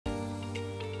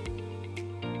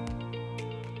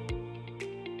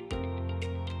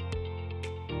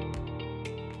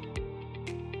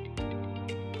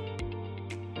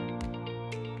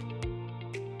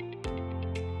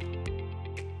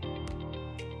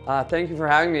Thank you for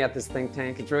having me at this think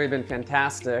tank. It's really been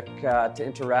fantastic to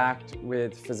interact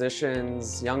with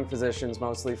physicians, young physicians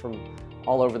mostly from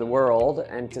all over the world,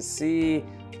 and to see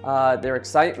their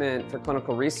excitement for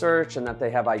clinical research and that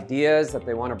they have ideas that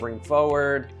they want to bring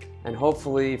forward. And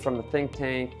hopefully from the think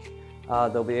tank,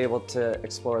 they'll be able to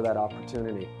explore that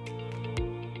opportunity.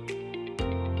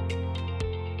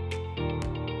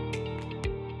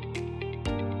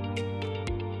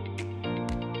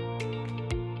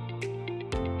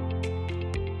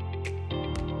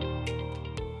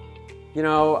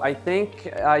 I think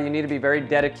you need to be very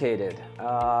dedicated.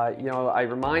 I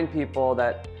remind people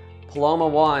that Paloma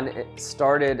 1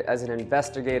 started as an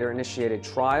investigator-initiated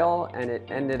trial, and it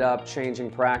ended up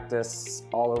changing practice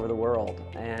all over the world.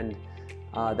 And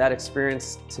that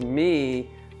experience, to me,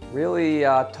 really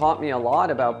taught me a lot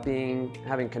about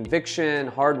having conviction,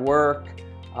 hard work,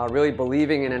 really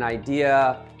believing in an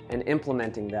idea and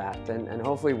implementing that, and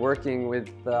hopefully working with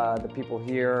the people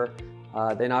here.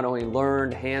 They not only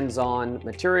learned hands-on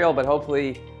material, but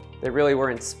hopefully they really were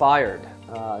inspired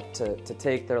to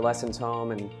take their lessons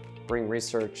home and bring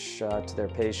research to their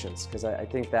patients, because I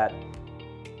think that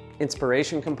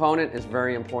inspiration component is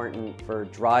very important for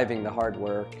driving the hard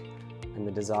work and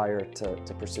the desire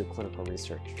to pursue clinical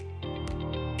research.